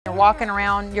walking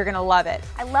around, you're gonna love it.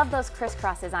 I love those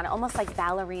crisscrosses on it, almost like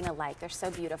ballerina-like. They're so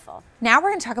beautiful. Now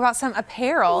we're gonna talk about some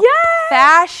apparel. Yes!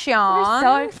 Fashion. We're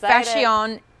so excited.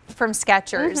 Fashion from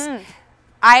Skechers.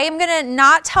 I am gonna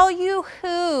not tell you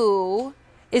who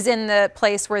is in the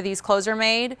place where these clothes are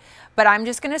made, but I'm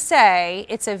just gonna say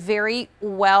it's a very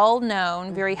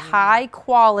well-known, very high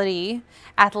quality,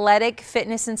 athletic,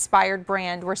 fitness-inspired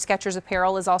brand where Skechers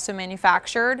Apparel is also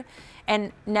manufactured,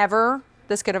 and never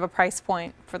this good of a price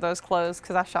point for those clothes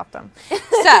because I shopped them.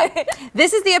 So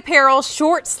this is the apparel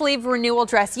short sleeve renewal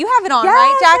dress. You have it on,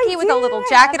 right, Jackie? With a little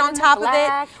jacket on top of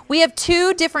it. We have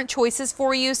two different choices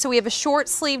for you. So we have a short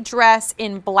sleeve dress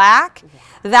in black.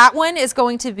 That one is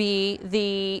going to be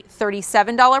the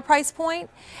 $37 price point.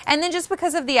 And then just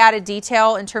because of the added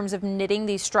detail in terms of knitting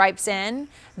these stripes in,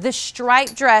 the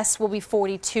striped dress will be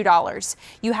 $42.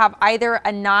 You have either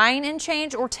a 9 and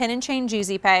change or 10 and change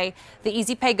Easy Pay. The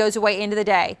Easy Pay goes away end of the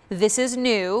day. This is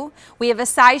new. We have a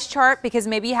size chart because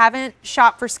maybe you haven't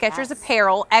shopped for Skechers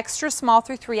Apparel, extra small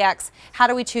through 3X. How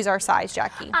do we choose our size,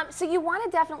 Jackie? So you want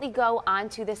to definitely go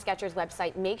onto the Skechers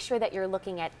website. Make sure that you're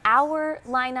looking at our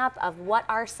lineup of what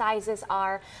our sizes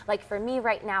are. Like for me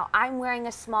right now, I'm wearing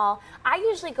a small. I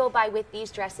usually go by with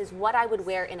these dresses what I would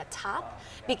wear in a top,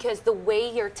 because the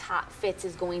way your top fits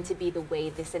is going to be the way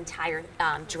this entire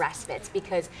dress fits,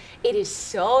 because it is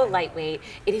so lightweight,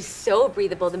 it is so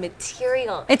breathable. The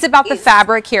material, it's about the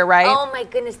fabric here, right? Oh my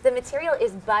goodness, the material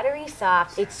is buttery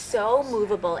soft. It's so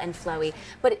movable and flowy,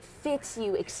 but it fits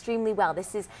you extremely well.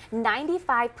 This is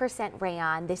 95%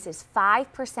 rayon. This is 5%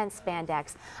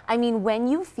 spandex. I mean, when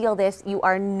you feel this, you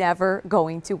are never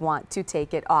going to want to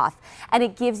take it off. And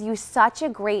it gives you such a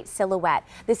great silhouette.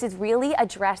 This is really a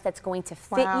dress that's going to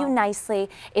fit you nicely.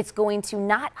 It's going to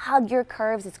not hug your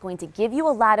curves. It's going to give you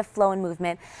a lot of flow and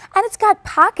movement. And it's got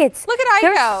pockets. Look at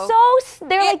Iko.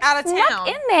 They're like out of snuck town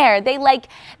in there.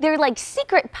 They're like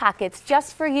secret pockets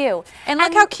just for you. And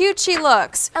look how cute she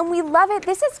looks. And we love it.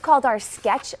 This is called our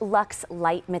Sketch Luxe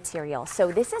Light material.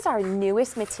 So this is our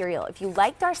newest material. If you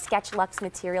liked our Sketch Luxe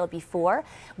material before,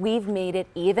 we've made it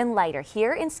even lighter.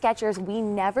 Here in Skechers, we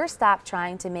never stop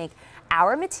trying to make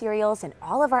our materials and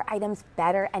all of our items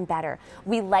better and better.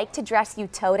 We like to dress you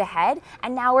toe to head,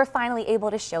 and now we're finally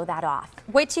able to show that off.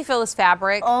 Wait till you feel this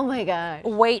fabric. Oh my gosh.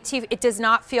 Wait till it does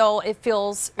not feel, it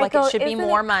feels like it should be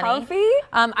more money. Comfy?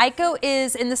 Iko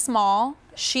is in the small.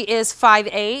 She is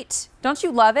 5'8". Don't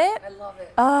you love it? I love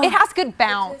it. It has good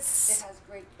bounce. It has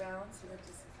great bounce, and it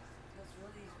just feels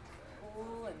really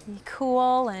cool.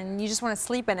 Cool, and you just want to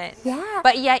sleep in it. Yeah.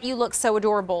 But yet you look so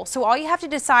adorable. So all you have to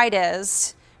decide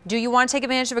is, do you want to take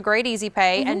advantage of a great Easy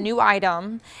Pay, a new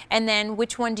item, and then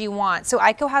which one do you want? So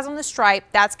Iko has on the stripe.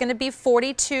 That's going to be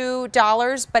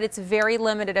 $42, but it's very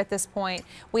limited at this point.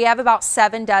 We have about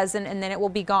 7 dozen, and then it will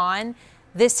be gone.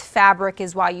 This fabric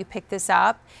is why you pick this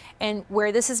up. And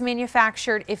where this is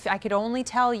manufactured, if I could only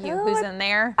tell you who's in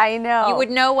there, I know. you would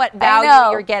know what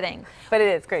value you're getting. But it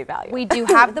is great value. We do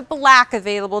have the black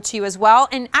available to you as well.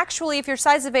 And actually, if your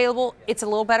size is available, it's a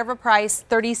little better of a price,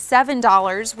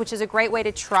 $37, which is a great way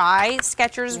to try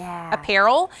Skechers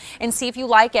Apparel and see if you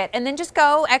like it. And then just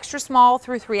go extra small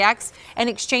through 3X and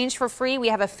exchange for free. We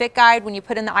have a fit guide when you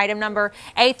put in the item number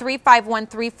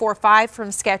A351345 from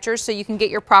Skechers so you can get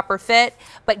your proper fit.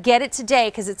 But get it today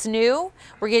because it's new.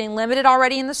 We're getting limited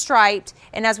already in the striped.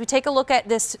 And as we take a look at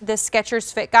this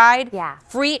Skechers fit guide,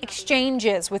 free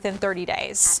exchanges within 30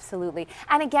 days. Absolutely.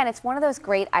 And again, it's one of those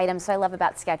great items I love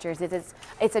about Skechers.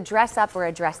 It's a dress up or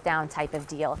a dress down type of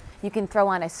deal. You can throw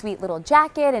on a sweet little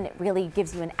jacket and it really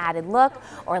gives you an added look,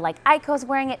 or like Iko's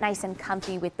wearing it nice and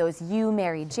comfy with those You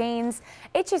Mary Janes.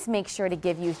 It just makes sure to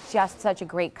give you just such a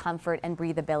great comfort and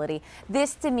breathability.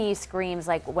 This to me screams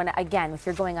like when, again, if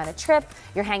you're going on a trip,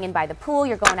 you're hanging by the pool,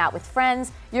 you're going out with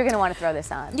friends, you're going to want to throw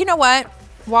this on. You know what?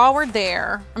 While we're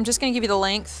there, I'm just going to give you the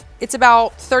length. It's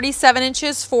about 37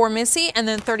 inches for Missy and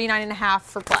then 39.5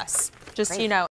 for Bless, just so you know.